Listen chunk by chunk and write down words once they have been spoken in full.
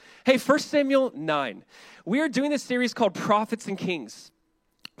Hey, 1 Samuel 9. We are doing this series called Prophets and Kings.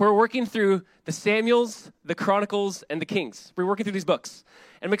 We're working through the Samuels, the Chronicles, and the Kings. We're working through these books,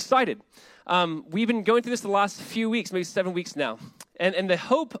 and I'm excited. We've been going through this the last few weeks, maybe 7 weeks now. And the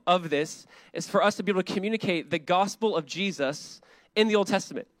hope of this is for us to be able to communicate the gospel of Jesus in the Old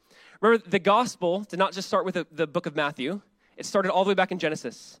Testament. Remember, the gospel did not just start with the book of Matthew. It started all the way back in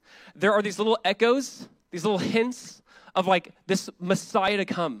Genesis. There are these little echoes, these little hints of like this Messiah to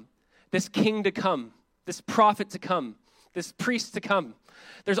come, this king to come, this prophet to come, this priest to come.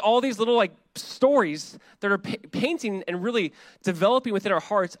 There's all these little like stories that are painting and really developing within our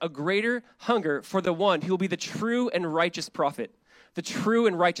hearts a greater hunger for the one who will be the true and righteous prophet, the true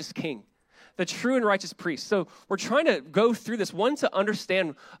and righteous king, the true and righteous priest. So we're trying to go through this, one, to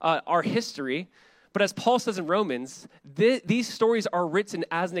understand our history, but as Paul says in Romans, these stories are written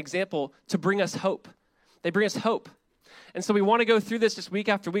as an example to bring us hope. They bring us hope. And so we want to go through this just week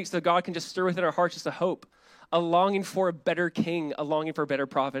after week so God can just stir within our hearts just a hope, a longing for a better king, a longing for a better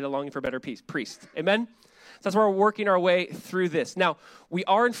prophet, a longing for a better priest. Amen? So that's where we're working our way through this. Now, we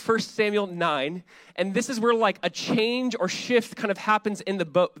are in 1 Samuel 9, and this is where like a change or shift kind of happens in the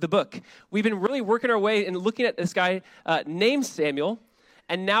book. We've been really working our way and looking at this guy named Samuel,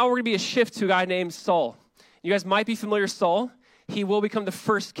 and now we're going to be a shift to a guy named Saul. You guys might be familiar with Saul. He will become the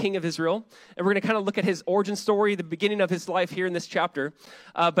first king of Israel. And we're going to kind of look at his origin story, the beginning of his life here in this chapter.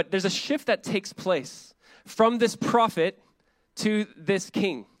 But there's a shift that takes place from this prophet to this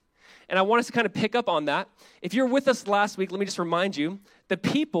king. And I want us to kind of pick up on that. If you're with us last week, let me just remind you, the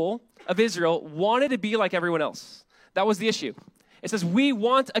people of Israel wanted to be like everyone else. That was the issue. It says, we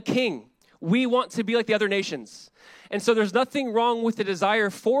want a king. We want to be like the other nations. And so there's nothing wrong with the desire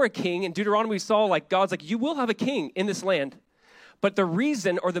for a king. In Deuteronomy, we saw like God's like, you will have a king in this land. But the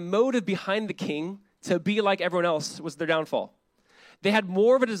reason or the motive behind the king to be like everyone else was their downfall. They had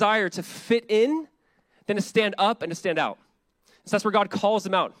more of a desire to fit in than to stand up and to stand out. So that's where God calls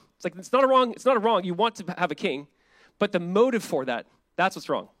them out. It's like, it's not a wrong. You want to have a king, but the motive for that's what's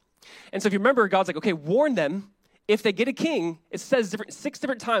wrong. And so if you remember, God's like, okay, warn them. If they get a king, it says 6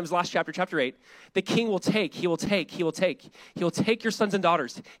 different times, last chapter 8, the king will take, he will take. He will take your sons and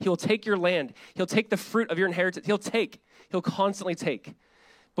daughters. He will take your land. He'll take the fruit of your inheritance. He'll constantly take.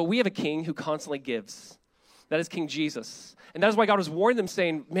 But we have a king who constantly gives. That is King Jesus. And that is why God was warning them,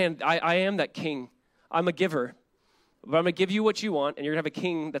 saying, man, I am that king. I'm a giver. But I'm going to give you what you want, and you're going to have a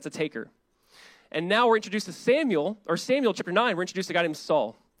king that's a taker. And now we're introduced to Samuel chapter 9, we're introduced to a guy named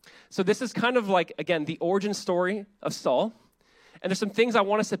Saul. So this is kind of like, again, the origin story of Saul. And there's some things I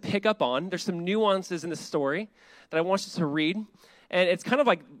want us to pick up on. There's some nuances in the story that I want us to read. And it's kind of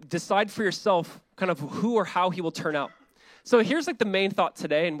like decide for yourself kind of who or how he will turn out. So here's like the main thought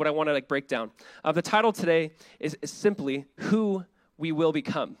today and what I want to like break down. The title today is simply who we will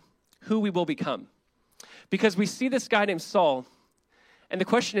become. Who we will become. Because we see this guy named Saul, and the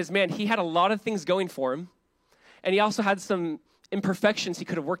question is, man, he had a lot of things going for him, and he also had some imperfections he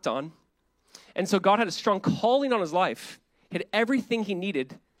could have worked on. And so God had a strong calling on his life. He had everything he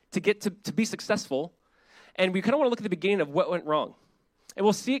needed to get to be successful, and we kind of want to look at the beginning of what went wrong. And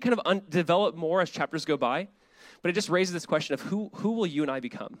we'll see it kind of develop more as chapters go by, but it just raises this question of who will you and I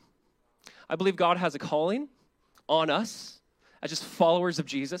become? I believe God has a calling on us as just followers of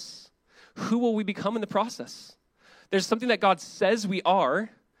Jesus. Who will we become in the process? There's something that God says we are.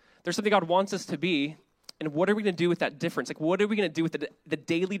 There's something God wants us to be. And what are we going to do with that difference? Like, what are we going to do with the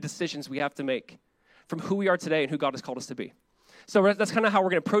daily decisions we have to make from who we are today and who God has called us to be? So that's kind of how we're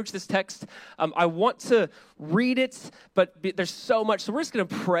going to approach this text. I want to read it, but there's so much. So we're just going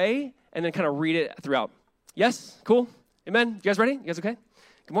to pray and then kind of read it throughout. Yes? Cool? Amen? You guys ready? You guys okay?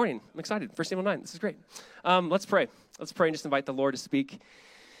 Good morning. I'm excited. 1 Samuel 9. This is great. Let's pray. Let's pray and just invite the Lord to speak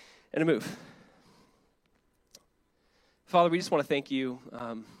and to move. Father, we just want to thank you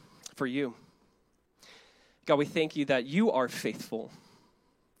for you. God, we thank you that you are faithful.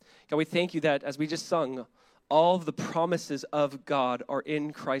 God, we thank you that as we just sung, all of the promises of God are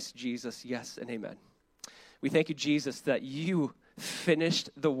in Christ Jesus, yes and amen. We thank you, Jesus, that you finished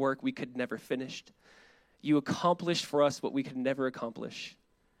the work we could never finish. You accomplished for us what we could never accomplish.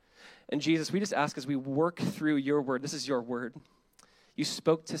 And Jesus, we just ask as we work through your word, this is your word. You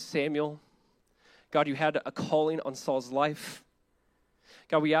spoke to Samuel. God, you had a calling on Saul's life.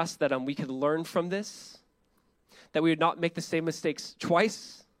 God, we ask that we could learn from this, that we would not make the same mistakes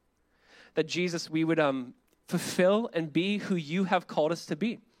twice, that Jesus, we would fulfill and be who you have called us to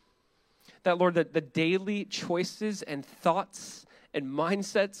be. That, Lord, that the daily choices and thoughts and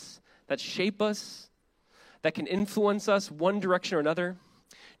mindsets that shape us, that can influence us one direction or another,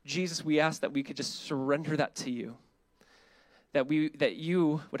 Jesus, we ask that we could just surrender that to you. that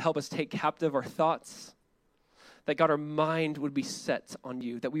you would help us take captive our thoughts, that God, our mind would be set on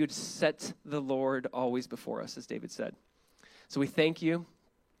you, that we would set the Lord always before us, as David said. So we thank you.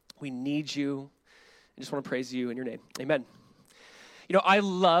 We need you. I just want to praise you in your name. Amen. You know, I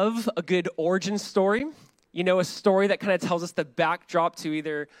love a good origin story. You know, a story that kind of tells us the backdrop to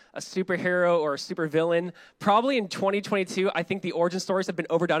either a superhero or a supervillain. Probably in 2022, I think the origin stories have been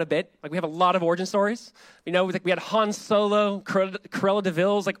overdone a bit. Like, we have a lot of origin stories. You know, we had Han Solo, Cruella de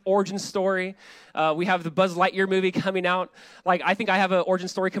Vil's, like, origin story. We have the Buzz Lightyear movie coming out. Like, I think I have an origin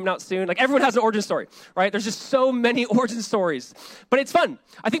story coming out soon. Like, everyone has an origin story, right? There's just so many origin stories. But it's fun.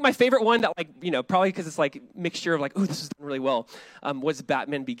 I think my favorite one that, like, you know, probably because it's, like, mixture of, like, ooh, this is done really well, was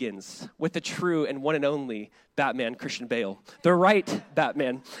Batman Begins, with the true and one and only Batman, Christian Bale. The right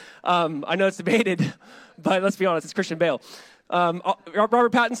Batman. I know it's debated, but let's be honest, it's Christian Bale.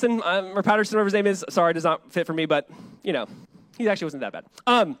 Robert Pattinson, or Patterson, whatever his name is, sorry, does not fit for me, but, you know, he actually wasn't that bad.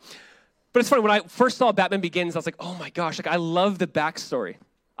 But it's funny, when I first saw Batman Begins, I was like, oh my gosh, like, I love the backstory.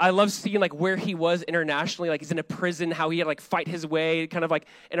 I love seeing, like, where he was internationally, like, he's in a prison, how he had to, like, fight his way, kind of, like,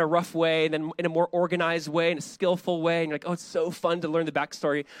 in a rough way, and then in a more organized way, in a skillful way, and you're like, oh, it's so fun to learn the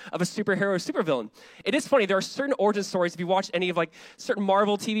backstory of a superhero or supervillain. It is funny, there are certain origin stories, if you watch any of, like, certain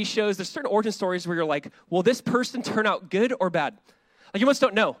Marvel TV shows, there's certain origin stories where you're like, will this person turn out good or bad? Like, you almost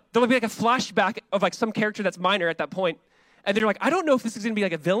don't know. There'll be, like, a flashback of, like, some character that's minor at that point, and then you're like, I don't know if this is going to be,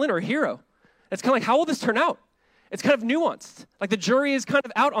 like, a villain or a hero. It's kind of like, how will this turn out? It's kind of nuanced. Like, the jury is kind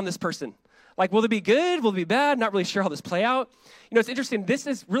of out on this person. Like, will it be good? Will it be bad? Not really sure how this play out. You know, it's interesting. This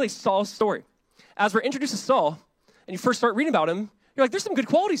is really Saul's story. As we're introduced to Saul, and you first start reading about him, you're like, there's some good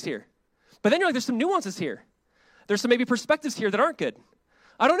qualities here. But then you're like, there's some nuances here. There's some maybe perspectives here that aren't good.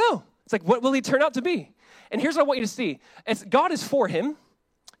 I don't know. It's like, what will he turn out to be? And here's what I want you to see. God is for him.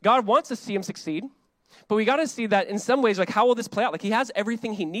 God wants to see him succeed. But we got to see that in some ways, like, how will this play out? Like, he has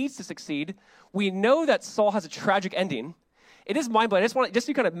everything he needs to succeed. We know that Saul has a tragic ending. It is mind-blowing. I just want, just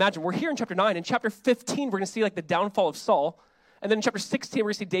so you kind of imagine, we're here in chapter 9. In chapter 15, we're going to see, like, the downfall of Saul. And then in chapter 16, we're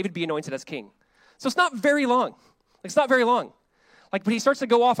going to see David be anointed as king. So it's not very long. Like, it's not very long. Like, but he starts to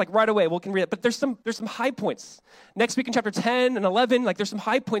go off, like, right away. We can read it. But there's some high points. Next week in chapter 10 and 11, like, there's some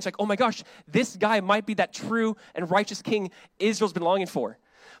high points. Like, oh my gosh, this guy might be that true and righteous king Israel's been longing for.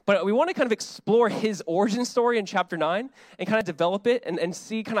 But we want to kind of explore his origin story in chapter 9 and kind of develop it and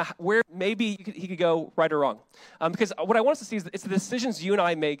see kind of where maybe he could go right or wrong. Because what I want us to see is it's the decisions you and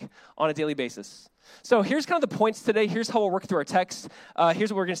I make on a daily basis. So here's kind of the points today. Here's how we'll work through our text.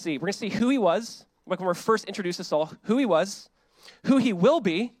 Here's what we're going to see. We're going to see who he was, like when we're first introduced to Saul, who he was, who he will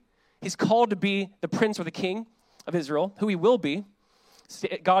be. He's called to be the prince or the king of Israel, who he will be.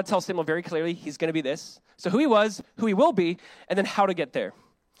 God tells Samuel very clearly he's going to be this. So who he was, who he will be, and then how to get there.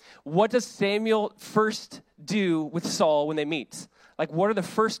 What does Samuel first do with Saul when they meet? Like, what are the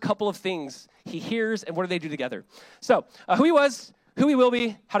first couple of things he hears, and what do they do together? So, who he was, who he will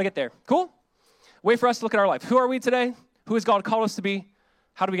be, how to get there. Cool? Way for us to look at our life. Who are we today? Who has God called us to be?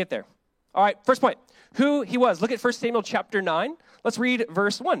 How do we get there? All right, first point. Who he was. Look at 1 Samuel chapter 9. Let's read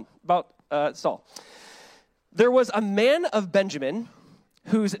verse 1 about Saul. There was a man of Benjamin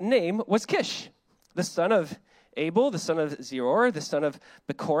whose name was Kish, the son of Abel, the son of Zeror, the son of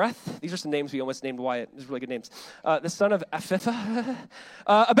Bechorath. These are some names we almost named Wyatt. These are really good names. The son of Aphithah,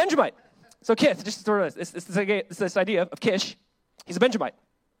 a Benjamite. So Kish, just sort of this idea of Kish. He's a Benjamite.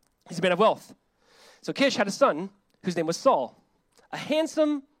 He's a man of wealth. So Kish had a son whose name was Saul, a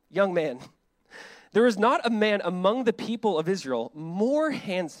handsome young man. There is not a man among the people of Israel more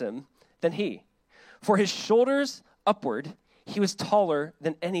handsome than he. For his shoulders upward, he was taller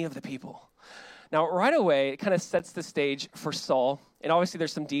than any of the people. Now, right away, it kind of sets the stage for Saul. And obviously,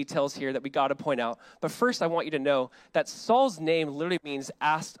 there's some details here that we got to point out. But first, I want you to know that Saul's name literally means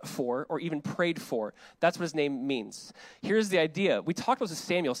asked for or even prayed for. That's what his name means. Here's the idea. We talked about this with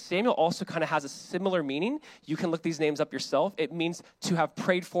Samuel. Samuel also kind of has a similar meaning. You can look these names up yourself. It means to have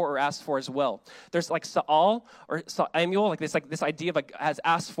prayed for or asked for as well. There's like Saul or Samuel, like this idea of like has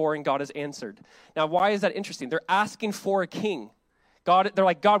asked for and God has answered. Now, why is that interesting? They're asking for a king. They're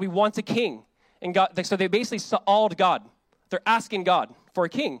like, God, we want a king. And God, so they basically Sa'al'd God. They're asking God for a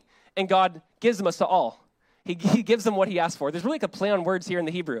king, and God gives them a Sa'al. He gives them what he asked for. There's really like a play on words here in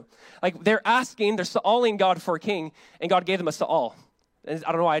the Hebrew. Like they're Sa'aling God for a king, and God gave them a Sa'al. And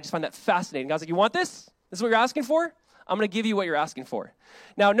I don't know why, I just find that fascinating. God's like, you want this? This is what you're asking for? I'm going to give you what you're asking for.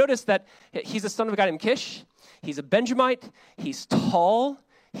 Now, notice that he's the son of a guy named Kish. He's a Benjamite. He's tall.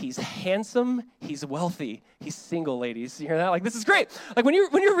 He's handsome, he's wealthy, he's single, ladies. You hear that? Like, this is great. Like, when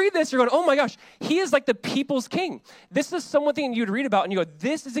you read this, you're going, oh my gosh, he is like the people's king. This is something you'd read about, and you go,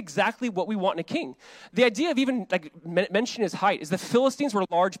 this is exactly what we want in a king. The idea of even, like, mentioning his height is the Philistines were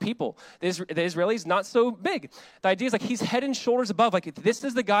large people. The Israelis, not so big. The idea is, like, he's head and shoulders above. Like, this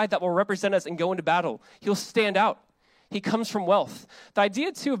is the guy that will represent us and go into battle. He'll stand out. He comes from wealth. The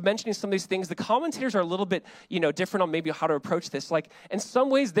idea, too, of mentioning some of these things, the commentators are a little bit, different on maybe how to approach this. Like, in some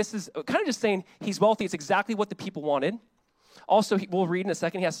ways, this is kind of just saying he's wealthy. It's exactly what the people wanted. Also, we'll read in a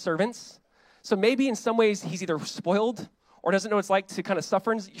second, he has servants. So maybe in some ways, he's either spoiled or doesn't know what it's like to kind of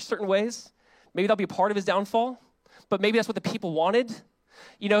suffer in certain ways. Maybe that'll be a part of his downfall. But maybe that's what the people wanted.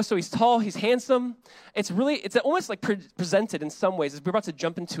 So he's tall, he's handsome. It's almost like presented in some ways as we're about to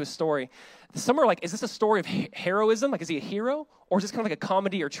jump into a story. Some are like, is this a story of heroism? Like, is he a hero? Or is this kind of like a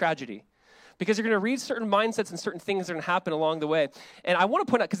comedy or tragedy? Because you're going to read certain mindsets and certain things that are going to happen along the way. And I want to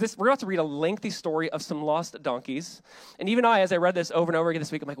point out, because we're about to read a lengthy story of some lost donkeys. And even as I read this over and over again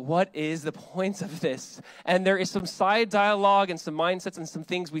this week, I'm like, what is the point of this? And there is some side dialogue and some mindsets and some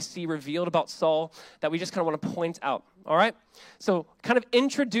things we see revealed about Saul that we just kind of want to point out. All right? So kind of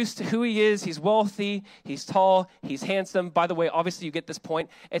introduced to who he is. He's wealthy. He's tall. He's handsome. By the way, obviously you get this point.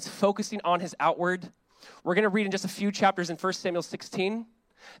 It's focusing on his outward. We're going to read in just a few chapters in 1 Samuel 16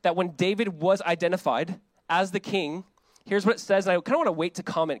 that when David was identified as the king, here's what it says. And I kind of want to wait to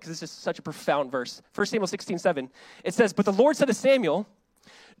comment because this is such a profound verse. 1 Samuel 16:7. It says, but the Lord said to Samuel,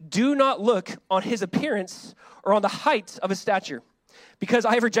 do not look on his appearance or on the height of his stature, because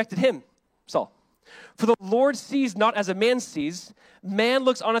I have rejected him, Saul. For the Lord sees not as a man sees. Man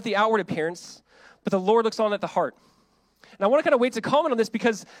looks on at the outward appearance, but the Lord looks on at the heart. And I want to kind of wait to comment on this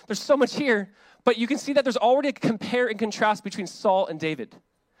because there's so much here, but you can see that there's already a compare and contrast between Saul and David.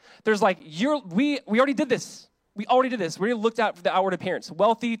 There's like, we already did this. We already did this. We already looked at the outward appearance.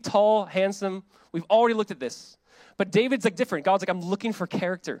 Wealthy, tall, handsome. We've already looked at this. But David's like different. God's like, I'm looking for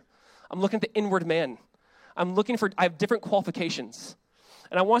character. I'm looking at the inward man. I have different qualifications.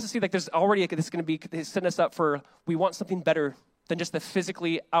 And I want to see like there's already, this is going to be setting us up for, we want something better than just the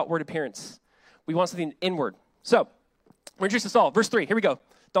physically outward appearance. We want something inward. So, we're introduced to Saul. Verse 3, here we go.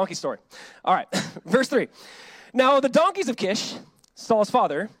 Donkey story. All right, verse 3. Now the donkeys of Kish, Saul's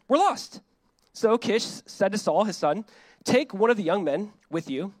father, were lost. So Kish said to Saul, his son, take one of the young men with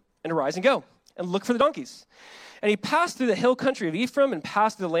you and arise and go and look for the donkeys. And he passed through the hill country of Ephraim and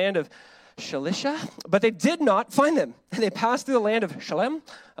passed through the land of Shalisha, but they did not find them. And they passed through the land of Shalem.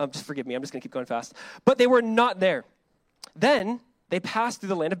 Just forgive me, I'm just going to keep going fast. But they were not there. Then they passed through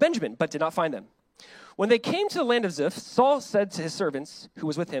the land of Benjamin, but did not find them. When they came to the land of Ziph, Saul said to his servants who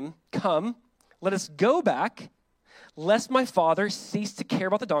was with him, come, let us go back, lest my father cease to care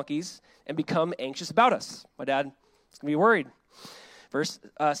about the donkeys and become anxious about us. My dad is going to be worried. Verse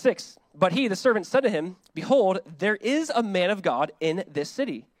 6, but he, the servant, said to him, behold, there is a man of God in this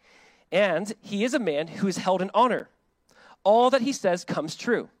city, and he is a man who is held in honor. All that he says comes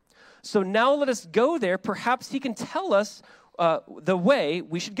true. So now let us go there. Perhaps he can tell us the way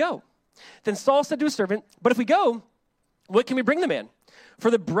we should go. Then Saul said to his servant, but if we go, what can we bring the man? For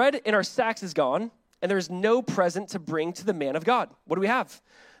the bread in our sacks is gone, and there is no present to bring to the man of God. What do we have?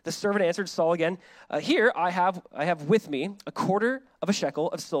 The servant answered Saul again, here I have with me a quarter of a shekel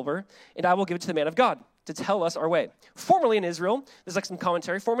of silver, and I will give it to the man of God to tell us our way. Formerly in Israel, there's like some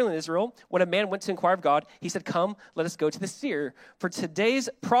commentary, formerly in Israel, when a man went to inquire of God, he said, come, let us go to the seer. For today's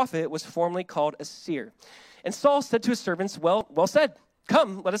prophet was formerly called a seer. And Saul said to his servants, well said,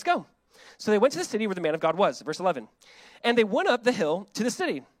 come, let us go. So they went to the city where the man of God was, verse 11. And they went up the hill to the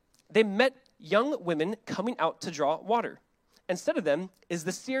city. They met young women coming out to draw water. And said to them, is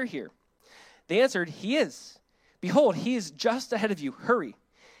the seer here? They answered, he is. Behold, he is just ahead of you. Hurry.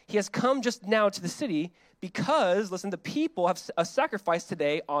 He has come just now to the city because, listen, the people have a sacrifice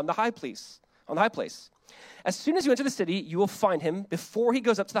today on the high place. As soon as you enter the city, you will find him before he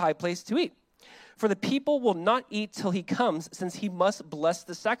goes up to the high place to eat. For the people will not eat till he comes, since he must bless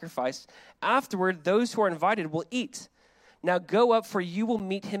the sacrifice. Afterward, those who are invited will eat. Now go up, for you will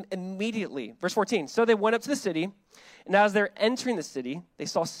meet him immediately. Verse 14, so they went up to the city, and as they're entering the city, they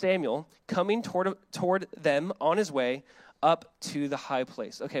saw Samuel coming toward them on his way up to the high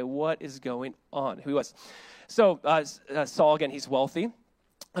place. Okay, what is going on? Who he was? So Saul, again, he's wealthy.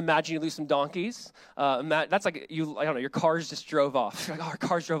 Imagine you lose some donkeys. That's like your cars just drove off. You're like, our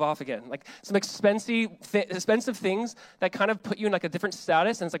cars drove off again. Like some expensive things that kind of put you in like a different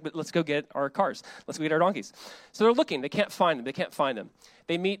status. And it's like, but let's go get our cars. Let's go get our donkeys. So they're looking. They can't find them.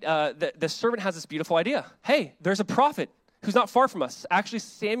 They meet, the servant has this beautiful idea. Hey, there's a prophet who's not far from us. Actually,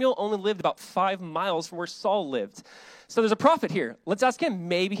 Samuel only lived about 5 miles from where Saul lived. So there's a prophet here. Let's ask him.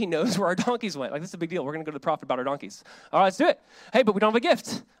 Maybe he knows where our donkeys went. Like, this is a big deal. We're going to go to the prophet about our donkeys. All right, let's do it. Hey, but we don't have a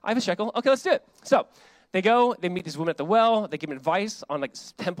gift. I have a shekel. Okay, let's do it. So they go, they meet these women at the well. They give them advice on like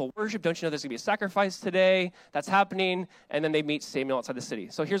temple worship. Don't you know there's going to be a sacrifice today? That's happening. And then they meet Samuel outside the city.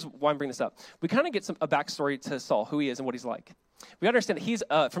 So here's why I'm bringing this up. We kind of get a backstory to Saul, who he is and what he's like. We understand that he's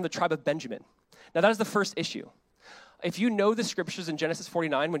from the tribe of Benjamin. Now, that is the first issue. If you know the scriptures in Genesis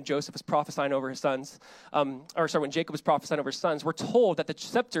 49, when Joseph was prophesying over his sons, when Jacob was prophesying over his sons, we're told that the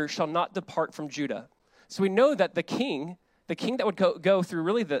scepter shall not depart from Judah. So we know that the king that would go through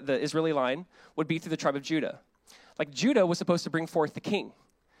really the Israeli line would be through the tribe of Judah. Like Judah was supposed to bring forth the king.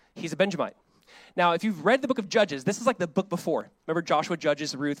 He's a Benjamite. Now, if you've read the book of Judges, this is like the book before. Remember Joshua,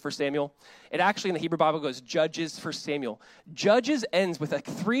 Judges, Ruth, 1 Samuel? It actually in the Hebrew Bible goes Judges, 1 Samuel. Judges ends with a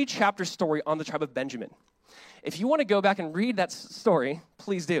 3-chapter story on the tribe of Benjamin. If you want to go back and read that story,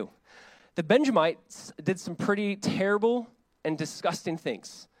 please do. The Benjamites did some pretty terrible and disgusting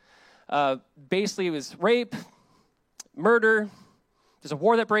things. Basically, it was rape, murder. There's a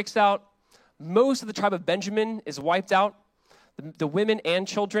war that breaks out. Most of the tribe of Benjamin is wiped out. The women and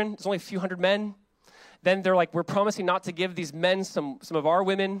children, there's only a few hundred men. Then they're like, we're promising not to give these men some of our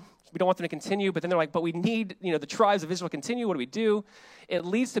women. We don't want them to continue. But then they're like, but we need, the tribes of Israel to continue. What do we do? It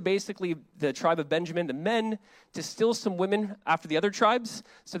leads to basically the tribe of Benjamin, the men, to steal some women after the other tribes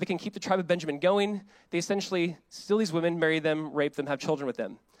so they can keep the tribe of Benjamin going. They essentially steal these women, marry them, rape them, have children with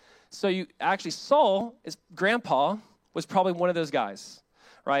them. So Saul, his grandpa, was probably one of those guys,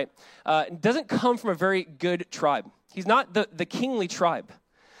 right? Doesn't come from a very good tribe. He's not the kingly tribe,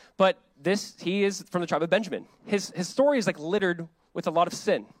 but he is from the tribe of Benjamin. His story is like littered with a lot of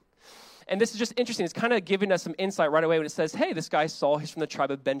sin. And this is just interesting. It's kind of giving us some insight right away when it says, hey, this guy Saul, he's from the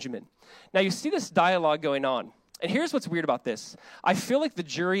tribe of Benjamin. Now you see this dialogue going on. And here's what's weird about this. I feel like the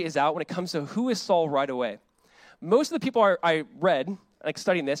jury is out when it comes to who is Saul right away. Most of the people I read, like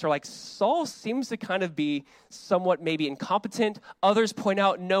studying this, are like, Saul seems to kind of be somewhat maybe incompetent. Others point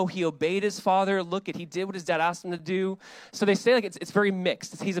out, no, he obeyed his father. Look, he did what his dad asked him to do. So they say like it's very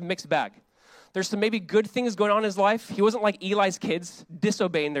mixed. He's a mixed bag. There's some maybe good things going on in his life. He wasn't like Eli's kids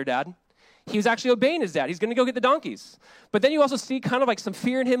disobeying their dad. He was actually obeying his dad. He's going to go get the donkeys. But then you also see kind of like some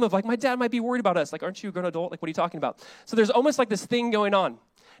fear in him of like, my dad might be worried about us. Like, aren't you a grown adult? Like, what are you talking about? So there's almost like this thing going on.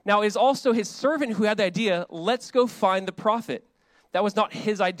 Now, it's also his servant who had the idea, let's go find the prophet. That was not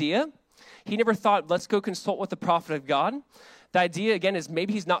his idea. He never thought, let's go consult with the prophet of God. The idea, again, is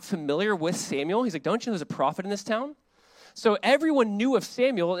maybe he's not familiar with Samuel. He's like, don't you know there's a prophet in this town? So everyone knew of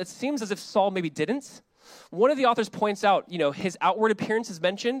Samuel. It seems as if Saul maybe didn't. One of the authors points out, his outward appearance is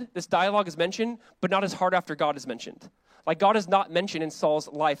mentioned, this dialogue is mentioned, but not his heart after God is mentioned. Like God is not mentioned in Saul's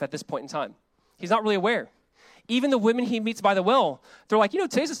life at this point in time. He's not really aware. Even the women he meets by the well, they're like,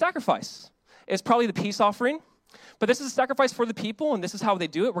 today's a sacrifice. It's probably the peace offering, but this is a sacrifice for the people, and this is how they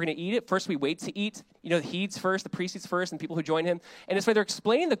do it. We're going to eat it. First, we wait to eat. He eats first, the priest eats first, and people who join him. And this way, they're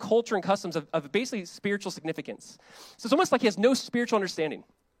explaining the culture and customs of basically spiritual significance. So it's almost like he has no spiritual understanding.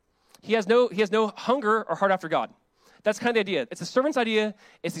 He has no hunger or heart after God. That's kind of the idea. It's a servant's idea.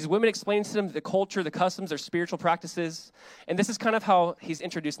 It's these women explaining to them the culture, the customs, their spiritual practices. And this is kind of how he's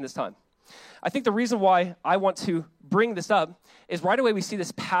introduced in this time. I think the reason why I want to bring this up is right away we see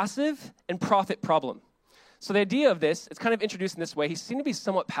this passive and prophet problem. So the idea of this, it's kind of introduced in this way. He seemed to be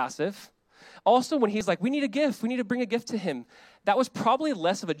somewhat passive. Also, when he's like, we need a gift. We need to bring a gift to him. That was probably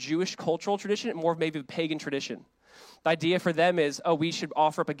less of a Jewish cultural tradition and more of maybe a pagan tradition. The idea for them is, we should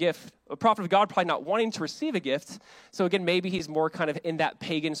offer up a gift. A prophet of God probably not wanting to receive a gift. So again, maybe he's more kind of in that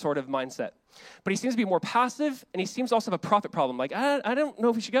pagan sort of mindset. But he seems to be more passive, and he seems to also have a prophet problem. Like, I don't know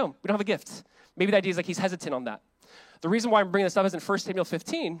if we should go. We don't have a gift. Maybe the idea is like he's hesitant on that. The reason why I'm bringing this up is in 1 Samuel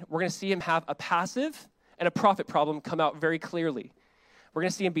 15, we're going to see him have a passive and a prophet problem come out very clearly. We're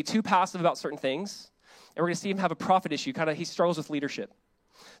going to see him be too passive about certain things, and we're going to see him have a prophet issue. He struggles with leadership.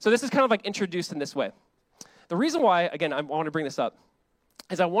 So this is kind of like introduced in this way. The reason why, again, I want to bring this up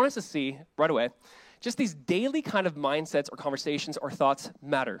is I want us to see right away just these daily kind of mindsets or conversations or thoughts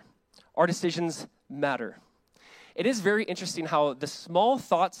matter. Our decisions matter. It is very interesting how the small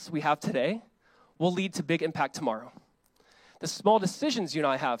thoughts we have today will lead to big impact tomorrow. The small decisions you and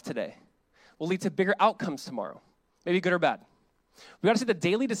I have today will lead to bigger outcomes tomorrow, maybe good or bad. We got to see the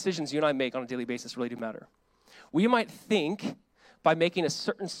daily decisions you and I make on a daily basis really do matter. We might think by making a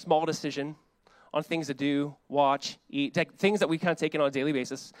certain small decision on things to do, watch, eat, things that we kind of take in on a daily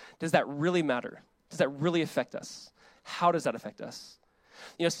basis, does that really matter? Does that really affect us? How does that affect us?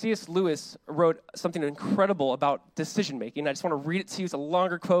 C.S. Lewis wrote something incredible about decision making. I just want to read it to you. It's a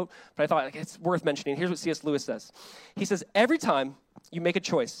longer quote, but I thought it's worth mentioning. Here's what C.S. Lewis says. He says, every time you make a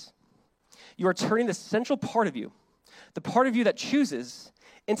choice, you are turning the central part of you, the part of you that chooses,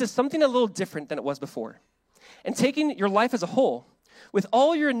 into something a little different than it was before. And taking your life as a whole, with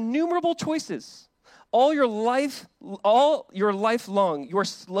all your innumerable choices, all your life long, you are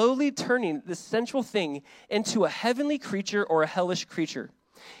slowly turning the central thing into a heavenly creature or a hellish creature.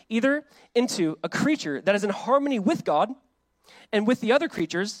 Either into a creature that is in harmony with God and with the other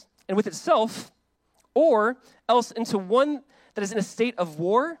creatures and with itself, or else into one that is in a state of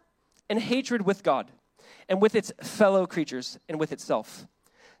war and hatred with God and with its fellow creatures and with itself.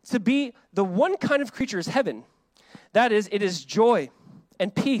 To be the one kind of creature is heaven. That is, it is joy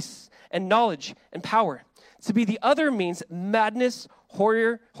and peace and knowledge and power. To be the other means madness,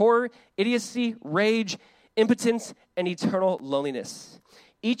 horror, idiocy, rage, impotence, and eternal loneliness.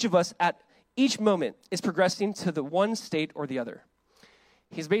 Each of us at each moment is progressing to the one state or the other.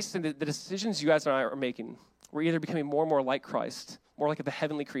 He's basically the decisions you guys and I are making. We're either becoming more and more like Christ, more like the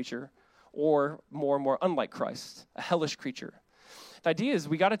heavenly creature, or more unlike Christ, a hellish creature. The idea is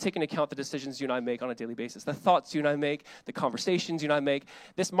we got to take into account the decisions you and I make on a daily basis, the thoughts you and I make, the conversations you and I make.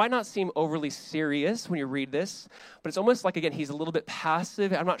 This might not seem overly serious when you read this, but it's almost like, again, he's a little bit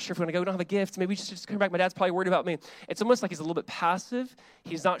passive. I'm not sure if we're going to go, we don't have a gift. Maybe we should just come back. My dad's probably worried about me. It's almost like he's a little bit passive.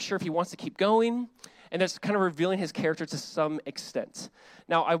 He's not sure if he wants to keep going. And that's kind of revealing his character to some extent.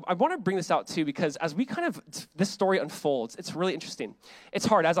 Now, I want to bring this out, too, because as this story unfolds, it's really interesting. It's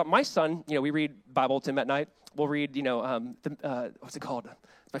hard. As my son, we read Bible to him at night. We'll read, what's it called?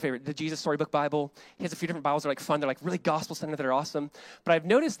 It's my favorite, the Jesus Storybook Bible. He has a few different Bibles that are fun. They're really gospel-centered. They're awesome. But I've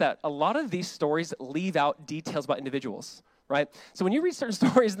noticed that a lot of these stories leave out details about individuals, right? So when you read certain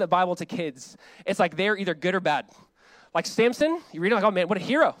stories in the Bible to kids, it's like they're either good or bad. Like Samson, you read it oh, man, what a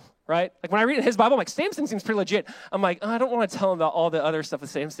hero. Right? When I read in his Bible, I'm like, Samson seems pretty legit. I'm like, I don't want to tell him about all the other stuff with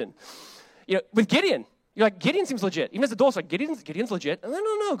Samson. With Gideon, you're like, Gideon seems legit. Even as adults, Gideon's legit. And then,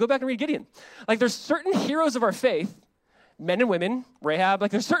 no, go back and read Gideon. There's certain heroes of our faith, men and women, Rahab,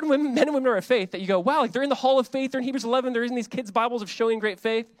 there's certain men and women of our faith that you go, wow, they're in the hall of faith, they're in Hebrews 11, they're in these kids' Bibles of showing great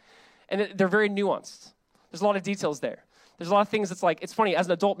faith, and they're very nuanced. There's a lot of details there. There's a lot of things that's it's funny, as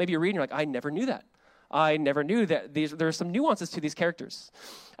an adult, maybe you're reading, you're like, I never knew that. I never knew that there are some nuances to these characters.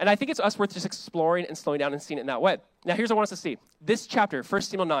 And I think it's us worth just exploring and slowing down and seeing it in that way. Now, here's what I want us to see. This chapter, 1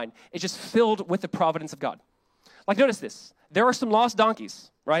 Samuel 9, is just filled with the providence of God. Notice this. There are some lost donkeys,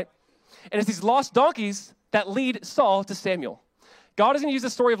 right? And it's these lost donkeys that lead Saul to Samuel. God is going to use the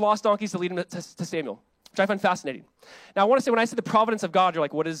story of lost donkeys to lead him to Samuel, which I find fascinating. Now, I want to say, when I say the providence of God, you're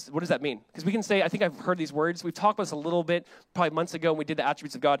like, what does that mean? Because we can say, I think I've heard these words. We've talked about this a little bit, probably months ago when we did the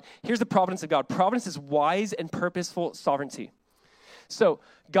attributes of God. Here's the providence of God. Providence is wise and purposeful sovereignty. So,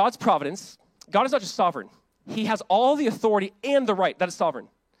 God's providence, God is not just sovereign. He has all the authority and the right. That is sovereign.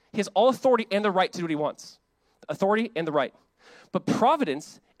 He has all authority and the right to do what he wants. The authority and the right. But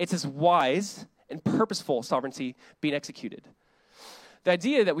providence, it's his wise and purposeful sovereignty being executed. The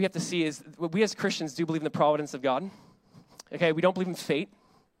idea that we have to see is we as Christians do believe in the providence of God. Okay, we don't believe in fate.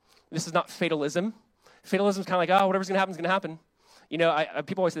 This is not fatalism. Fatalism is kind of whatever's going to happen is going to happen.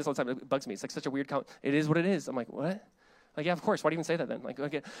 People always say this all the time. It bugs me. It's such a weird comment. It is what it is. I'm like, what? Yeah, of course. Why do you even say that then?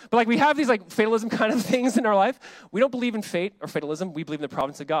 Okay. But we have these fatalism kind of things in our life. We don't believe in fate or fatalism. We believe in the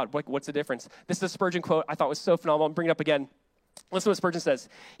providence of God. What's the difference? This is a Spurgeon quote I thought was so phenomenal. I'm bringing it up again. Listen to what Spurgeon says.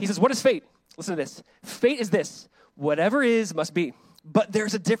 He says, what is fate? Listen to this. Fate is this. Whatever is must be. But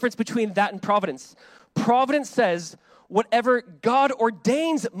there's a difference between that and providence. Providence says whatever God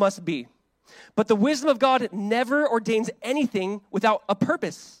ordains must be. But the wisdom of God never ordains anything without a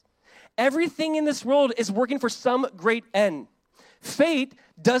purpose. Everything in this world is working for some great end. Fate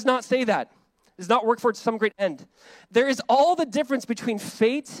does not say that. It does not work for some great end. There is all the difference between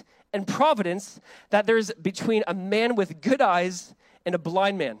fate and providence that there is between a man with good eyes and a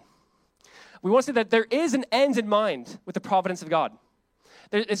blind man. We want to say that there is an end in mind with the providence of God.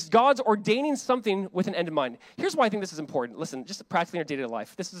 It's God's ordaining something with an end in mind. Here's why I think this is important. Listen, just practically in our day-to-day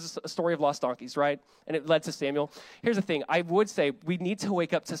life. This is a story of lost donkeys, right? And it led to Samuel. Here's the thing. I would say we need to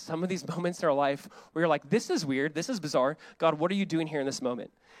wake up to some of these moments in our life where you're like, this is weird. This is bizarre. God, what are you doing here in this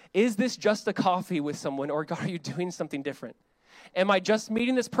moment? Is this just a coffee with someone, or God, are you doing something different? Am I just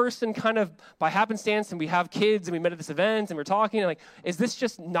meeting this person kind of by happenstance, and we have kids and we met at this event and we're talking, and is this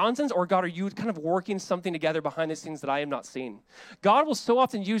just nonsense, or God, are you kind of working something together behind the scenes that I am not seeing? God will so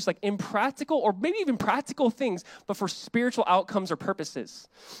often use impractical or maybe even practical things, but for spiritual outcomes or purposes.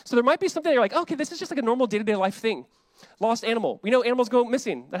 So there might be something that you're like, okay, this is just a normal day-to-day life thing. Lost animal. We know animals go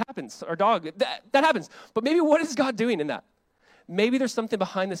missing. That happens. Our dog. That happens. But maybe what is God doing in that? maybe there's something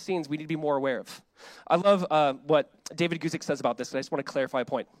behind the scenes we need to be more aware of. I love what David Guzik says about this, and I just want to clarify a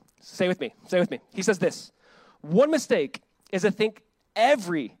point. Say with me. He says this: one mistake is to think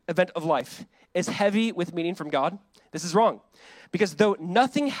every event of life is heavy with meaning from God. This is wrong. Because though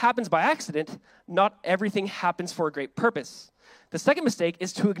nothing happens by accident, not everything happens for a great purpose. The second mistake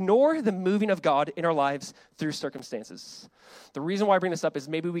is to ignore the moving of God in our lives through circumstances. The reason why I bring this up is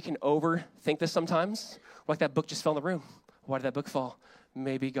maybe we can overthink this sometimes. Like that book just fell in the room. Why did that book fall?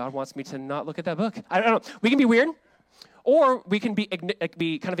 Maybe God wants me to not look at that book. I don't know. We can be weird, or we can be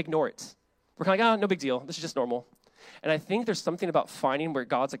kind of ignore it. We're kind of like, oh, no big deal. This is just normal. And I think there's something about finding where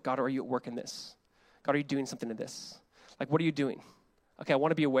God's like, God, are you at work in this? God, are you doing something in this? Like, what are you doing? Okay, I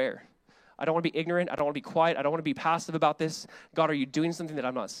want to be aware. I don't want to be ignorant. I don't want to be quiet. I don't want to be passive about this. God, are you doing something that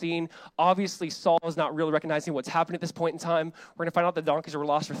I'm not seeing? Obviously, Saul is not really recognizing what's happening at this point in time. We're going to find out the donkeys were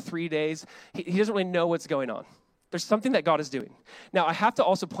lost for 3 days. He doesn't really know what's going on. There's something that God is doing. Now, I have to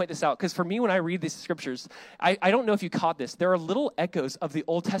also point this out, because for me, when I read these scriptures, I don't know if you caught this. There are little echoes of the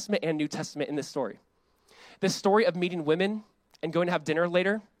Old Testament and New Testament in this story. This story of meeting women and going to have dinner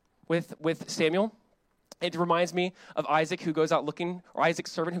later with Samuel. It reminds me of Isaac who goes out looking, or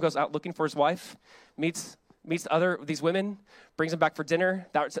Isaac's servant who goes out looking for his wife, meets these women, brings them back for dinner.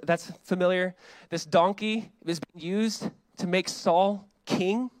 That's familiar. This donkey is being used to make Saul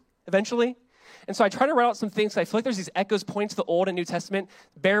king eventually. And so I try to write out some things. I feel like there's these echoes pointing to the Old and New Testament.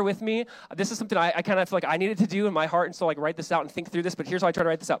 Bear with me. This is something I kind of feel like I needed to do in my heart, and so like write this out and think through this, but here's how I try to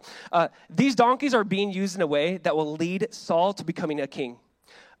write this out. These donkeys are being used in a way that will lead Saul to becoming a king.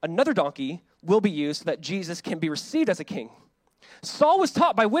 Another donkey will be used so that Jesus can be received as a king. Saul was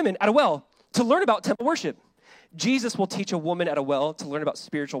taught by women at a well to learn about temple worship. Jesus will teach a woman at a well to learn about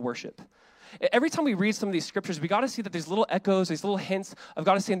spiritual worship. Every time we read some of these scriptures, we got to see that there's little echoes, these little hints of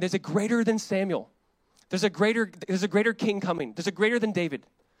God is saying there's a greater than Samuel. There's a greater king coming. There's a greater than David.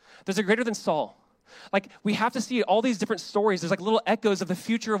 There's a greater than Saul. Like, we have to see all these different stories. There's like little echoes of the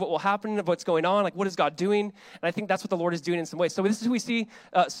future of what will happen, of what's going on. Like, what is God doing? And I think that's what the Lord is doing in some ways. So this is who we see.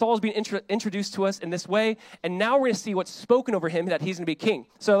 Saul is being introduced to us in this way. And now we're going to see what's spoken over him, that he's going to be king.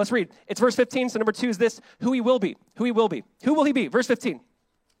 So let's read. It's verse 15. So number 2 is this: who he will be. Who he will be. Who will he be? Verse 15.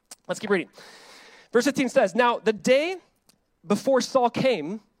 Let's keep reading. Verse 15 says, now the day before Saul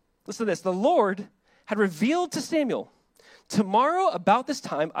came, listen to this, the Lord had revealed to Samuel, tomorrow about this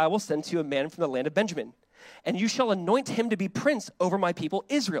time I will send to you a man from the land of Benjamin, and you shall anoint him to be prince over my people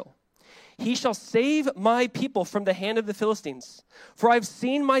Israel. He shall save my people from the hand of the Philistines, for I have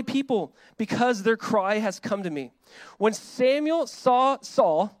seen my people, because their cry has come to me. When Samuel saw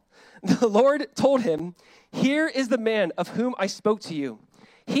Saul, the Lord told him, here is the man of whom I spoke to you.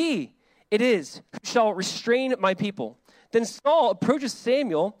 He it is who shall restrain my people. Then Saul approaches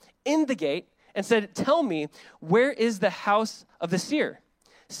Samuel in the gate and said, tell me, where is the house of the seer?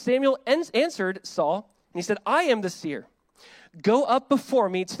 Samuel answered Saul, and he said, I am the seer. Go up before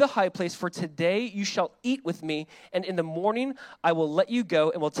me to the high place, for today you shall eat with me, and in the morning I will let you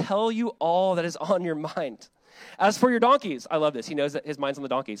go and will tell you all that is on your mind. As for your donkeys, I love this. He knows that his mind's on the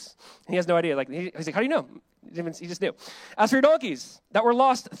donkeys. He has no idea. Like, he's like, how do you know? He just knew. As for your donkeys that were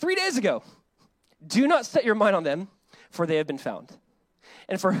lost 3 days ago, do not set your mind on them, for they have been found.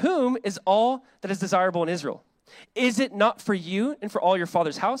 And for whom is all that is desirable in Israel? Is it not for you and for all your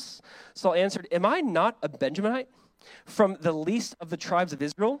father's house? Saul answered, am I not a Benjaminite from the least of the tribes of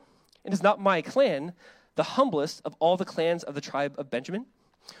Israel? And is not my clan the humblest of all the clans of the tribe of Benjamin?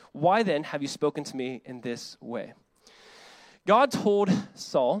 Why then have you spoken to me in this way? God told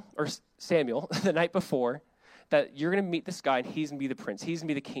Samuel the night before that you're going to meet this guy and he's going to be the prince. He's going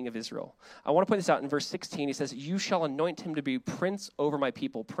to be the king of Israel. I want to point this out in verse 16. He says, you shall anoint him to be prince over my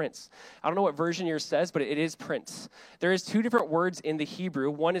people. Prince. I don't know what version yours says, but it is prince. There is 2 different words in the Hebrew.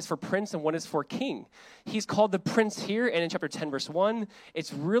 One is for prince and one is for king. He's called the prince here, and in chapter 10, verse 1,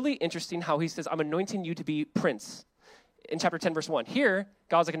 it's really interesting how he says, I'm anointing you to be prince. In chapter 10, verse 1. Here,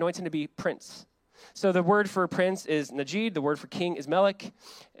 God's like anointing to be prince. So the word for prince is Najid. The word for king is Melech.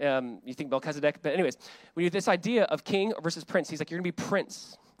 You think Melchizedek. But anyways, when you have this idea of king versus prince, he's like, you're going to be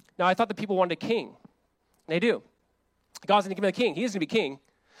prince. Now, I thought the people wanted a king. They do. God's going to give him a king. He is going to be king.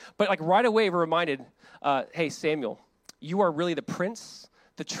 But like right away, we're reminded, hey, Samuel, you are really the prince.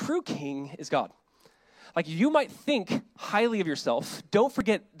 The true king is God. Like, you might think highly of yourself. Don't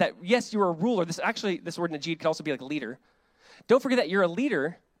forget that, yes, you're a ruler. This word Najid could also be like leader. Don't forget that you're a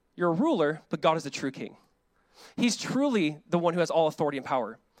leader. You're a ruler, but God is the true king. He's truly the one who has all authority and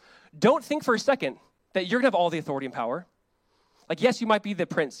power. Don't think for a second that you're going to have all the authority and power. Like, yes, you might be the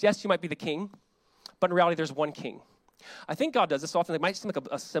prince. Yes, you might be the king. But in reality, there's one king. I think God does this so often. It might seem like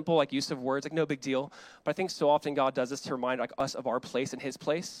a simple like use of words, like no big deal. But I think so often God does this to remind like us of our place and his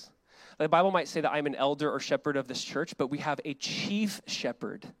place. The Bible might say that I'm an elder or shepherd of this church, but we have a chief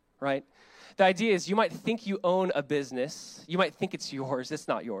shepherd, right? The idea is you might think you own a business. You might think it's yours. It's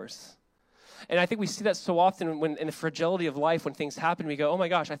not yours. And I think we see that so often when in the fragility of life, when things happen, we go, oh my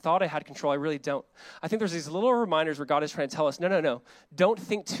gosh, I thought I had control. I really don't. I think there's these little reminders where God is trying to tell us, no. Don't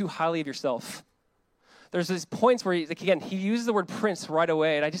think too highly of yourself. There's these points where, he uses the word prince right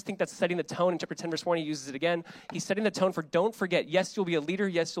away, and I just think that's setting the tone. In chapter 10, verse 1, he uses it again. He's setting the tone for don't forget, yes, you'll be a leader,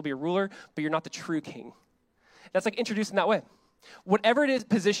 yes, you'll be a ruler, but you're not the true king. That's like introduced in that way. Whatever it is,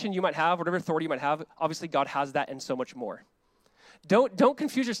 position you might have, whatever authority you might have, obviously God has that and so much more. Don't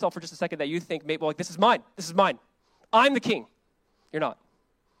confuse yourself for just a second that you think, maybe, well, like, this is mine. I'm the king. You're not.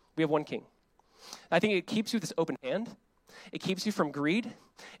 We have one king. I think it keeps you with this open hand. It keeps you from greed.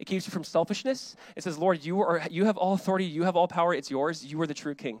 It keeps you from selfishness. It says, Lord, you have all authority. You have all power. It's yours. You are the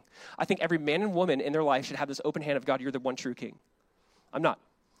true king. I think every man and woman in their life should have this open hand of God, you're the one true king. I'm not.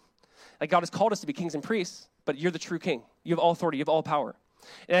 Like God has called us to be kings and priests, but you're the true king. You have all authority. You have all power.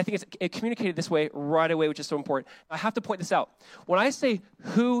 And I think it's communicated this way right away, which is so important. I have to point this out. When I say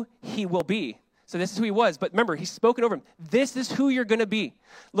who he will be, so this is who he was, but remember, he's spoken over him. This is who you're going to be.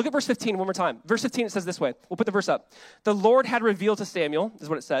 Look at verse 15 one more time. Verse 15, it says this way. We'll put the verse up. The Lord had revealed to Samuel, is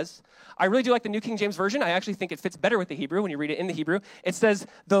what it says. I really do like the New King James Version. I actually think it fits better with the Hebrew when you read it in the Hebrew. It says,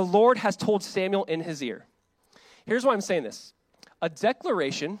 the Lord has told Samuel in his ear. Here's why I'm saying this. A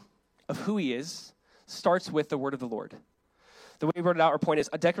declaration of who he is starts with the word of the Lord. The way we wrote it out, our point is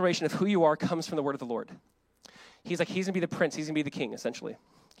a declaration of who you are comes from the word of the Lord. He's going to be the prince. He's going to be the king, essentially.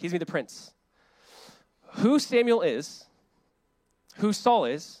 He's going to be the prince. Who Samuel is, who Saul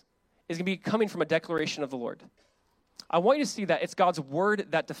is going to be coming from a declaration of the Lord. I want you to see that it's God's word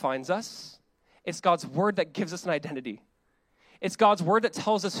that defines us. It's God's word that gives us an identity. It's God's word that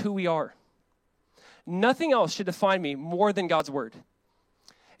tells us who we are. Nothing else should define me more than God's word.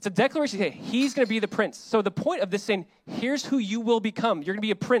 It's a declaration. Hey, he's going to be the prince. So the point of this saying, here's who you will become. You're going to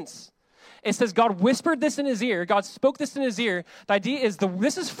be a prince. It says God whispered this in his ear. God spoke this in his ear. The idea is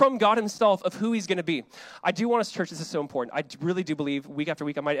this is from God himself of who he's going to be. I do want us, church, this is so important. I really do believe week after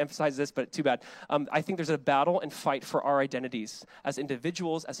week, I might emphasize this, but too bad. I think there's a battle and fight for our identities as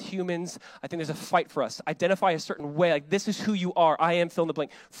individuals, as humans. I think there's a fight for us. Identify a certain way. Like, this is who you are. I am fill in the blank.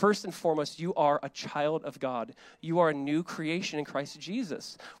 First and foremost, you are a child of God. You are a new creation in Christ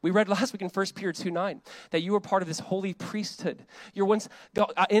Jesus. We read last week in 1 Peter 2:9 that you were part of this holy priesthood. You're once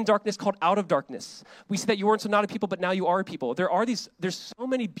in darkness called out of darkness. We see that you weren't so not a people, but now you are a people. There's so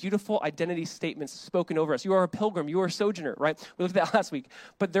many beautiful identity statements spoken over us. You are a pilgrim. You are a sojourner, right? We looked at that last week.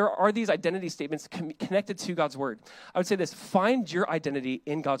 But there are these identity statements connected to God's word. I would say this, find your identity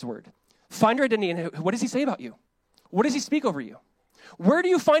in God's word. Find your identity in what does he say about you? What does he speak over you? Where do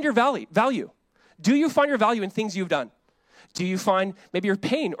you find your value? Do you find your value in things you've done? Do you find maybe your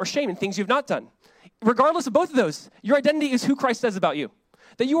pain or shame in things you've not done? Regardless of both of those, your identity is who Christ says about you.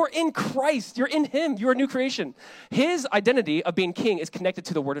 That you are in Christ. You're in him. You're a new creation. His identity of being king is connected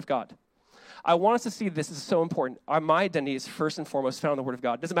to the word of God. I want us to see this is so important. My identity is first and foremost found in the word of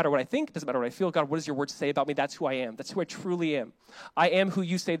God. It doesn't matter what I think. It doesn't matter what I feel. God, what does your word say about me? That's who I am. That's who I truly am. I am who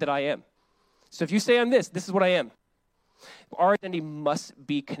you say that I am. So if you say I'm this is what I am. Our identity must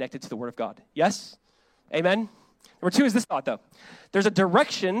be connected to the word of God. Yes? Amen? Number two is this thought, though. There's a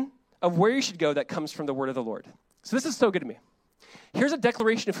direction of where you should go that comes from the word of the Lord. So this is so good to me. Here's a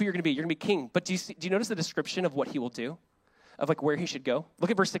declaration of who you're going to be. You're going to be king. But do you notice the description of what he will do? Of like where he should go?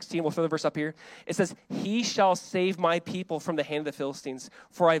 Look at verse 16. We'll throw the verse up here. It says, he shall save my people from the hand of the Philistines,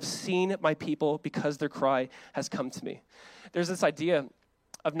 for I have seen my people because their cry has come to me. There's this idea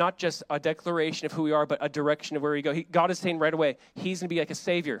of not just a declaration of who we are, but a direction of where we go. God is saying right away, he's going to be like a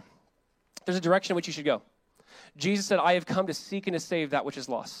savior. There's a direction in which you should go. Jesus said, I have come to seek and to save that which is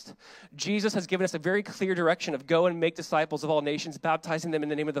lost. Jesus has given us a very clear direction of go and make disciples of all nations, baptizing them in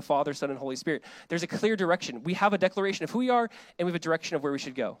the name of the Father, Son, and Holy Spirit. There's a clear direction. We have a declaration of who we are, and we have a direction of where we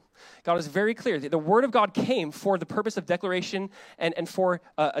should go. God is very clear. The word of God came for the purpose of declaration and for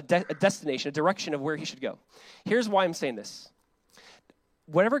a destination, a direction of where he should go. Here's why I'm saying this.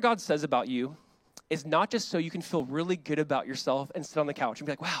 Whatever God says about you is not just so you can feel really good about yourself and sit on the couch and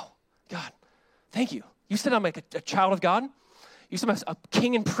be like, wow, God, thank you. You said I'm like a child of God. You said I'm a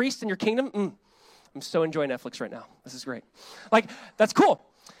king and priest in your kingdom. I'm so enjoying Netflix right now. This is great. Like, that's cool.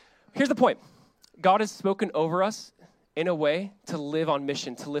 Here's the point. God has spoken over us in a way to live on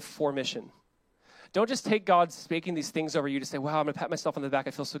mission, to live for mission. Don't just take God speaking these things over you to say, wow, I'm going to pat myself on the back.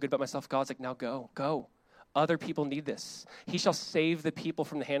 I feel so good about myself. God's like, now go. Other people need this. He shall save the people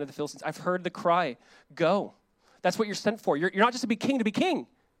from the hand of the Philistines. I've heard the cry, go. That's what you're sent for. You're not just to be king.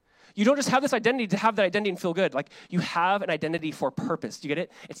 You don't just have this identity to have that identity and feel good. Like, you have an identity for purpose. Do you get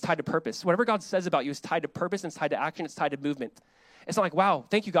it? It's tied to purpose. Whatever God says about you is tied to purpose, and it's tied to action, it's tied to movement. It's not like, wow,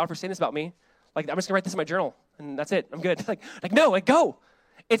 thank you, God, for saying this about me. Like, I'm just going to write this in my journal, and that's it. I'm good. No, go.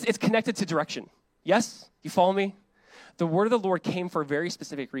 It's connected to direction. Yes? You follow me? The word of the Lord came for a very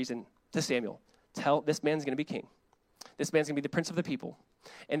specific reason to Samuel. Tell this man's going to be king. This man's going to be the prince of the people.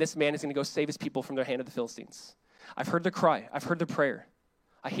 And this man is going to go save his people from their hand of the Philistines. I've heard the cry. I've heard the prayer.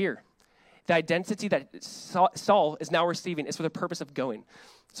 I hear. The identity that Saul is now receiving is for the purpose of going.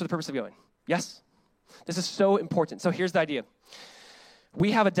 So the purpose of going. Yes? This is so important. So here's the idea.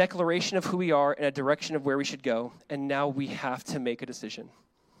 We have a declaration of who we are and a direction of where we should go, and now we have to make a decision.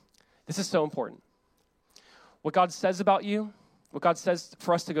 This is so important. What God says about you, what God says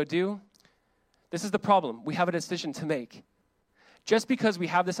for us to go do, this is the problem. We have a decision to make. Just because we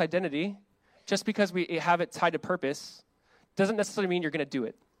have this identity, just because we have it tied to purpose, doesn't necessarily mean you're going to do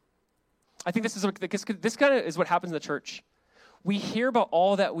it. I think this kind of is what happens in the church. We hear about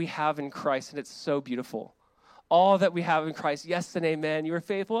all that we have in Christ, and it's so beautiful. All that we have in Christ, yes and amen, you are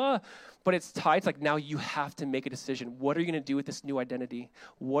faithful. But it's tied, it's like now you have to make a decision. What are you going to do with this new identity?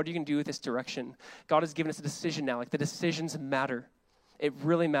 What are you going to do with this direction? God has given us a decision now. Like, the decisions matter. It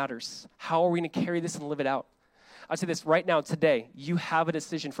really matters. How are we going to carry this and live it out? I'd say this right now, today, you have a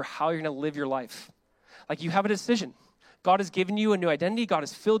decision for how you're going to live your life. Like, you have a decision. God has given you a new identity. God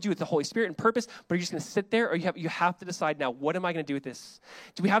has filled you with the Holy Spirit and purpose, but are you just going to sit there, or you have to decide now, what am I going to do with this?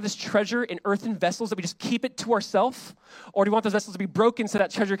 Do we have this treasure in earthen vessels that we just keep it to ourselves, or do we want those vessels to be broken so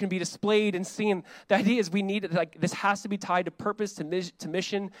that treasure can be displayed and seen? The idea is we need, this has to be tied to purpose, to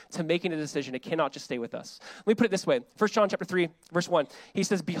mission, to making a decision. It cannot just stay with us. Let me put it this way. 1 John chapter 3, verse 1, he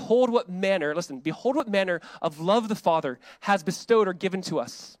says, behold what manner of love the Father has bestowed or given to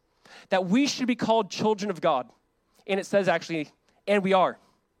us, that we should be called children of God. And it says actually, and we are.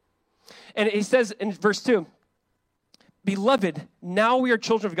 And it says in verse 2, beloved, now we are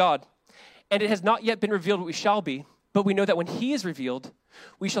children of God, and it has not yet been revealed what we shall be, but we know that when he is revealed,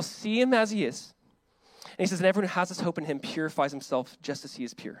 we shall see him as he is. And he says, and everyone who has this hope in him purifies himself just as he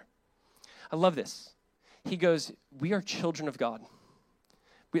is pure. I love this. He goes, we are children of God.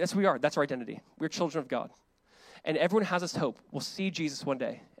 That's who we are. That's our identity. We're children of God. And everyone who has this hope will see Jesus one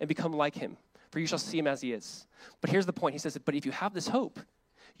day and become like him. For you shall see him as he is. But here's the point. He says, but if you have this hope,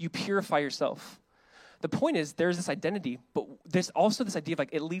 you purify yourself. The point is, there's this identity, but there's also this idea of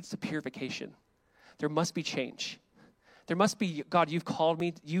it leads to purification. There must be change. There must be, God, you've called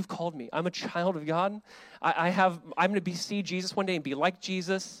me. I'm a child of God. I'm going to see Jesus one day and be like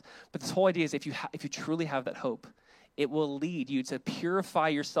Jesus. But this whole idea is if you truly have that hope, it will lead you to purify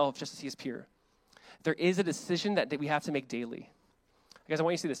yourself just as he is pure. There is a decision that we have to make daily. Guys, I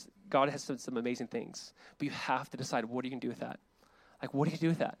want you to see this. God has some amazing things, but you have to decide, what are you going to do with that? Like, what do you do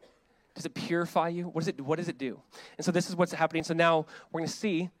with that? Does it purify you? What does it do? And so this is what's happening. So now we're going to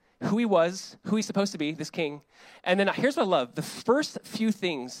see who he was, who he's supposed to be, this king. And then here's what I love. The first few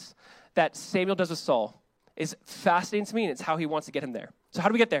things that Samuel does with Saul is fascinating to me, and it's how he wants to get him there. So how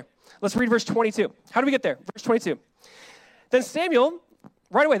do we get there? Let's read verse 22. How do we get there? Verse 22. Then Samuel,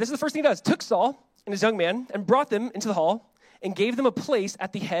 right away, this is the first thing he does, took Saul and his young man and brought them into the hall and gave them a place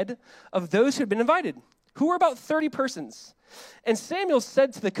at the head of those who had been invited, who were about 30 persons. And Samuel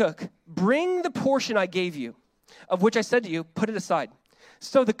said to the cook, bring the portion I gave you, of which I said to you, put it aside.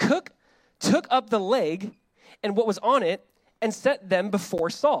 So the cook took up the leg and what was on it and set them before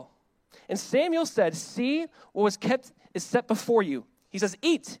Saul. And Samuel said, see, what was kept is set before you. He says,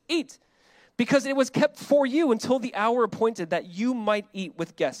 eat, because it was kept for you until the hour appointed that you might eat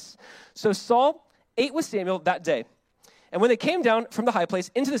with guests. So Saul ate with Samuel that day. And when they came down from the high place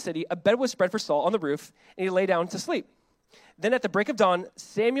into the city, a bed was spread for Saul on the roof, and he lay down to sleep. Then at the break of dawn,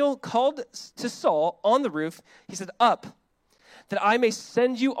 Samuel called to Saul on the roof. He said, up, that I may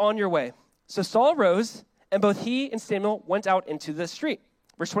send you on your way. So Saul arose, and both he and Samuel went out into the street.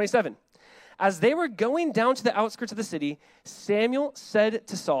 Verse 27. As they were going down to the outskirts of the city, Samuel said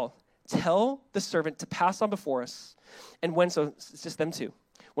to Saul, tell the servant to pass on before us. And when, so it's just them two.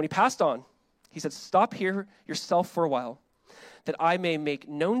 When he passed on, he said, stop here yourself for a while, that I may make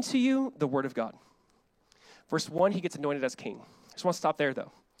known to you the word of God. Verse 1, he gets anointed as king. I just want to stop there,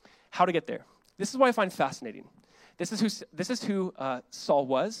 though. How to get there. This is what I find fascinating. This is who Saul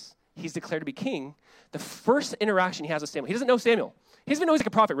was. He's declared to be king. The first interaction he has with Samuel, he doesn't know Samuel. He doesn't even know he's like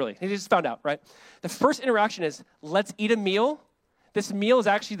a prophet, really. He just found out, right? The first interaction is, let's eat a meal. This meal is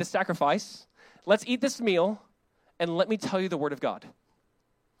actually the sacrifice. Let's eat this meal, and let me tell you the word of God.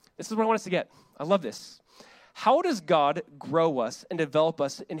 This is what I want us to get. I love this. How does God grow us and develop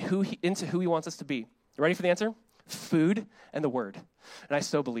us into who he wants us to be? You ready for the answer? food and the word. And I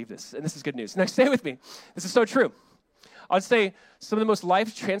so believe this, and this is good news. Now, stay with me. This is so true. I'd say some of the most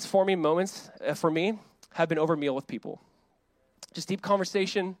life-transforming moments for me have been over meal with people. Just deep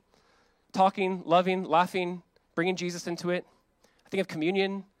conversation, talking, loving, laughing, bringing Jesus into it. I think of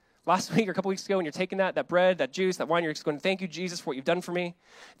communion last week or a couple weeks ago when you're taking that bread, that juice, that wine, you're just going, thank you, Jesus, for what you've done for me.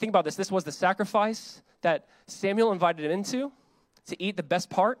 Think about this. This was the sacrifice that Samuel invited him into, to eat the best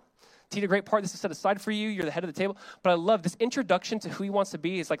part, to eat a great part. This is set aside for you. You're the head of the table. But I love this introduction to who he wants to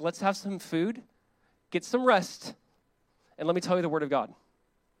be. It's like, let's have some food, get some rest, and let me tell you the word of God.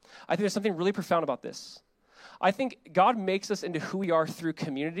 I think there's something really profound about this. I think God makes us into who we are through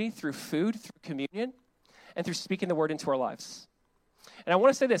community, through food, through communion, and through speaking the word into our lives. And I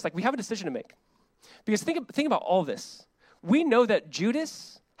want to say this, like we have a decision to make. Because think about all this. We know that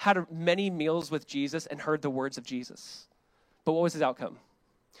Judas had many meals with Jesus and heard the words of Jesus. But what was his outcome?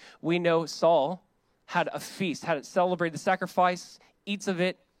 We know Saul had a feast, had it celebrated the sacrifice, eats of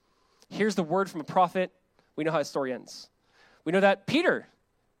it, hears the word from a prophet. We know how his story ends. We know that Peter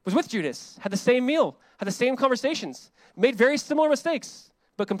was with Judas, had the same meal, had the same conversations, made very similar mistakes,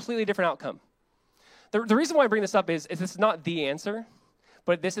 but completely different outcome. The reason why I bring this up is this is not the answer,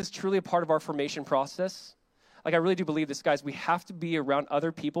 but this is truly a part of our formation process. Like, I really do believe this, guys. We have to be around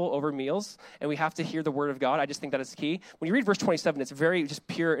other people over meals, and we have to hear the word of God. I just think that is key. When you read verse 27, it's very just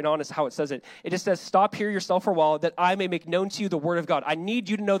pure and honest how it says it. It just says, stop here yourself for a while, that I may make known to you the word of God. I need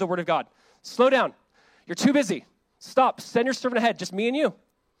you to know the word of God. Slow down. You're too busy. Stop. Send your servant ahead, just me and you.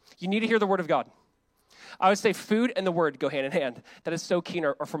 You need to hear the word of God. I would say food and the word go hand in hand. That is so key in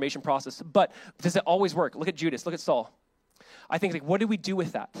our formation process. But does it always work? Look at Judas. Look at Saul. I think, like, what do we do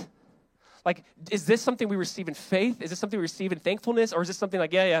with that? Like, is this something we receive in faith? Is this something we receive in thankfulness? Or is this something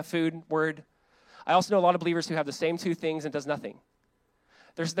like, yeah, food, word? I also know a lot of believers who have the same two things and does nothing.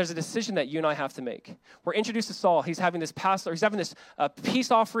 There's a decision that you and I have to make. We're introduced to Saul. He's having this Passover. He's having this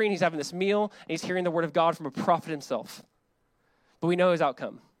peace offering. He's having this meal. And he's hearing the word of God from a prophet himself. But we know his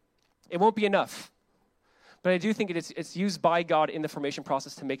outcome. It won't be enough. But I do think it's used by God in the formation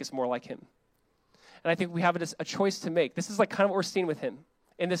process to make us more like him. And I think we have a choice to make. This is like kind of what we're seeing with him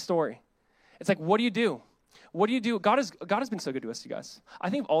in this story. It's like, what do you do? What do you do? God has been so good to us, you guys. I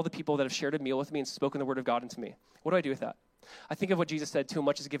think of all the people that have shared a meal with me and spoken the word of God into me. What do I do with that? I think of what Jesus said, too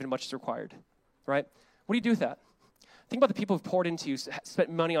much is given, much is required, right? What do you do with that? Think about the people who've poured into you, spent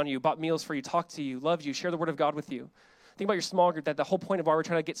money on you, bought meals for you, talked to you, loved you, share the word of God with you. Think about your small group, that the whole point of why we're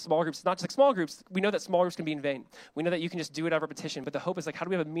trying to get small groups, not just like small groups. We know that small groups can be in vain. We know that you can just do it out of repetition, but the hope is like, how do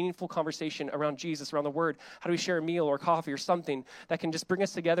we have a meaningful conversation around Jesus, around the word? How do we share a meal or coffee or something that can just bring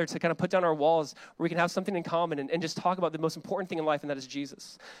us together to kind of put down our walls where we can have something in common and just talk about the most important thing in life, and that is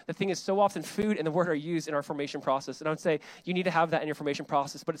Jesus. The thing is, so often food and the word are used in our formation process, and I would say you need to have that in your formation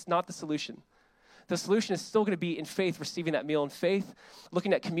process, but it's not the solution. The solution is still going to be in faith, receiving that meal in faith,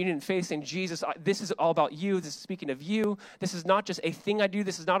 looking at communion in faith, saying, Jesus, this is all about you. This is speaking of you. This is not just a thing I do.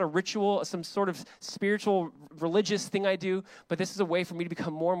 This is not a ritual, some sort of spiritual, religious thing I do, but this is a way for me to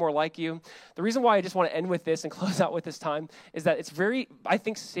become more and more like you. The reason why I just want to end with this and close out with this time is that I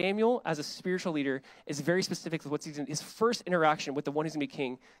think Samuel, as a spiritual leader, is very specific with what's his first interaction with the one who's going to be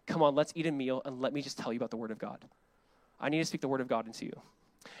king. Come on, let's eat a meal, and let me just tell you about the word of God. I need to speak the word of God into you.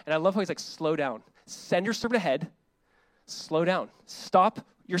 And I love how he's like, slow down. Send your servant ahead. Slow down. Stop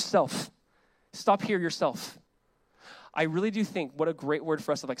yourself. Stop here yourself. I really do think what a great word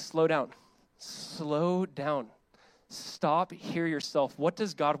for us to like, slow down. Slow down. Stop here yourself. What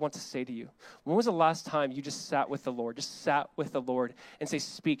does God want to say to you? When was the last time you just sat with the Lord, and say,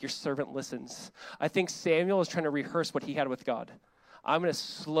 speak, your servant listens? I think Samuel is trying to rehearse what he had with God. I'm going to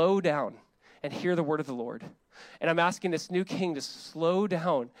slow down and hear the word of the Lord. And I'm asking this new king to slow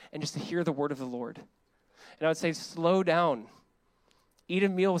down and just to hear the word of the Lord. And I would say, slow down. Eat a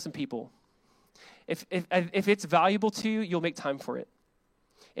meal with some people. If it's valuable to you, you'll make time for it.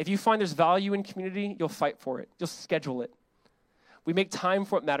 If you find there's value in community, you'll fight for it. You'll schedule it. We make time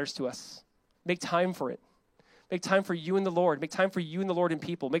for what matters to us. Make time for it. Make time for you and the Lord. Make time for you and the Lord and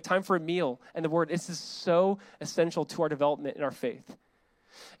people. Make time for a meal and the word. This is so essential to our development in our faith.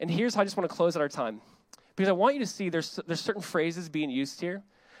 And here's how I just want to close out our time. Because I want you to see there's certain phrases being used here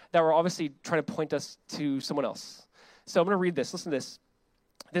that were obviously trying to point us to someone else. So I'm going to read this. Listen to this.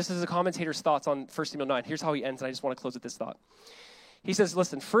 This is a commentator's thoughts on 1 Samuel 9. Here's how he ends, and I just want to close with this thought. He says,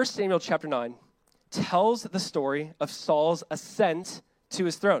 listen, 1 Samuel chapter 9 tells the story of Saul's ascent to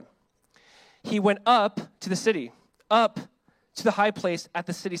his throne. He went up to the city, up to the high place at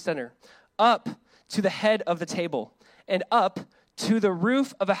the city center, up to the head of the table, and up to the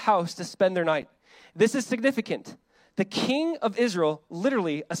roof of a house to spend their night. This is significant. The king of Israel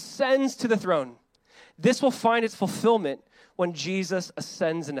literally ascends to the throne. This will find its fulfillment when Jesus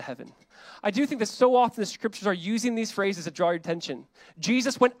ascends into heaven. I do think that so often the scriptures are using these phrases to draw your attention.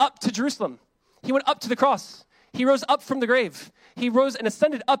 Jesus went up to Jerusalem. He went up to the cross. He rose up from the grave. He rose and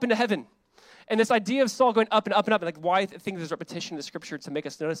ascended up into heaven. And this idea of Saul going up and up and up, and like why I think there's repetition in the scripture to make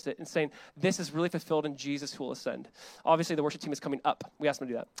us notice it and saying this is really fulfilled in Jesus who will ascend. Obviously, the worship team is coming up. We asked them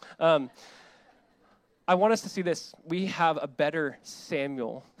to do that. I want us to see this. We have a better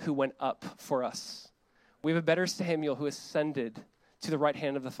Samuel who went up for us. We have a better Samuel who ascended to the right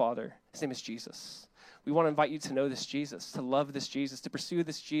hand of the Father. His name is Jesus. We want to invite you to know this Jesus, to love this Jesus, to pursue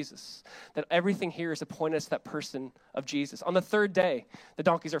this Jesus, that everything here is to point us to that person of Jesus. On the third day, the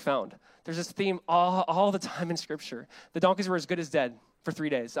donkeys are found. There's this theme all the time in Scripture. The donkeys were as good as dead for 3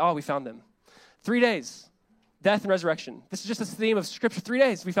 days. Oh, we found them. 3 days, death and resurrection. This is just this theme of Scripture. 3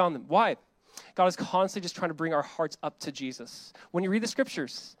 days, we found them. Why? God is constantly just trying to bring our hearts up to Jesus. When you read the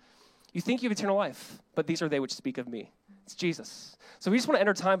Scriptures, you think you have eternal life, but these are they which speak of me. It's Jesus. So we just want to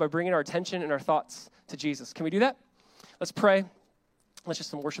enter time by bringing our attention and our thoughts to Jesus. Can we do that? Let's pray. Let's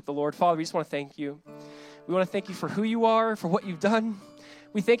just worship the Lord. Father, we just want to thank you. We want to thank you for who you are, for what you've done.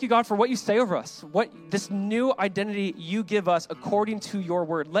 We thank you, God, for what you say over us, what this new identity you give us according to your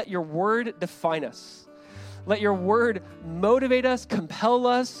word. Let your word define us. Let your word motivate us, compel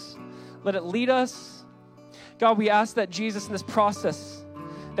us. Let it lead us. God, we ask that Jesus in this process,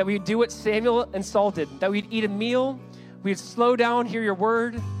 that we would do what Samuel and Saul did, that we'd eat a meal, we'd slow down, hear your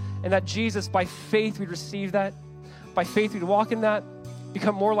word, and that Jesus, by faith, we'd receive that. By faith, we'd walk in that,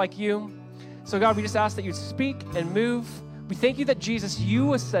 become more like you. So God, we just ask that you'd speak and move. We thank you that Jesus,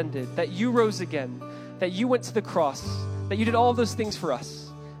 you ascended, that you rose again, that you went to the cross, that you did all of those things for us.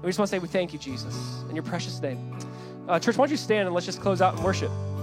 And we just want to say we thank you, Jesus, in your precious name. Church, why don't you stand and let's just close out in worship.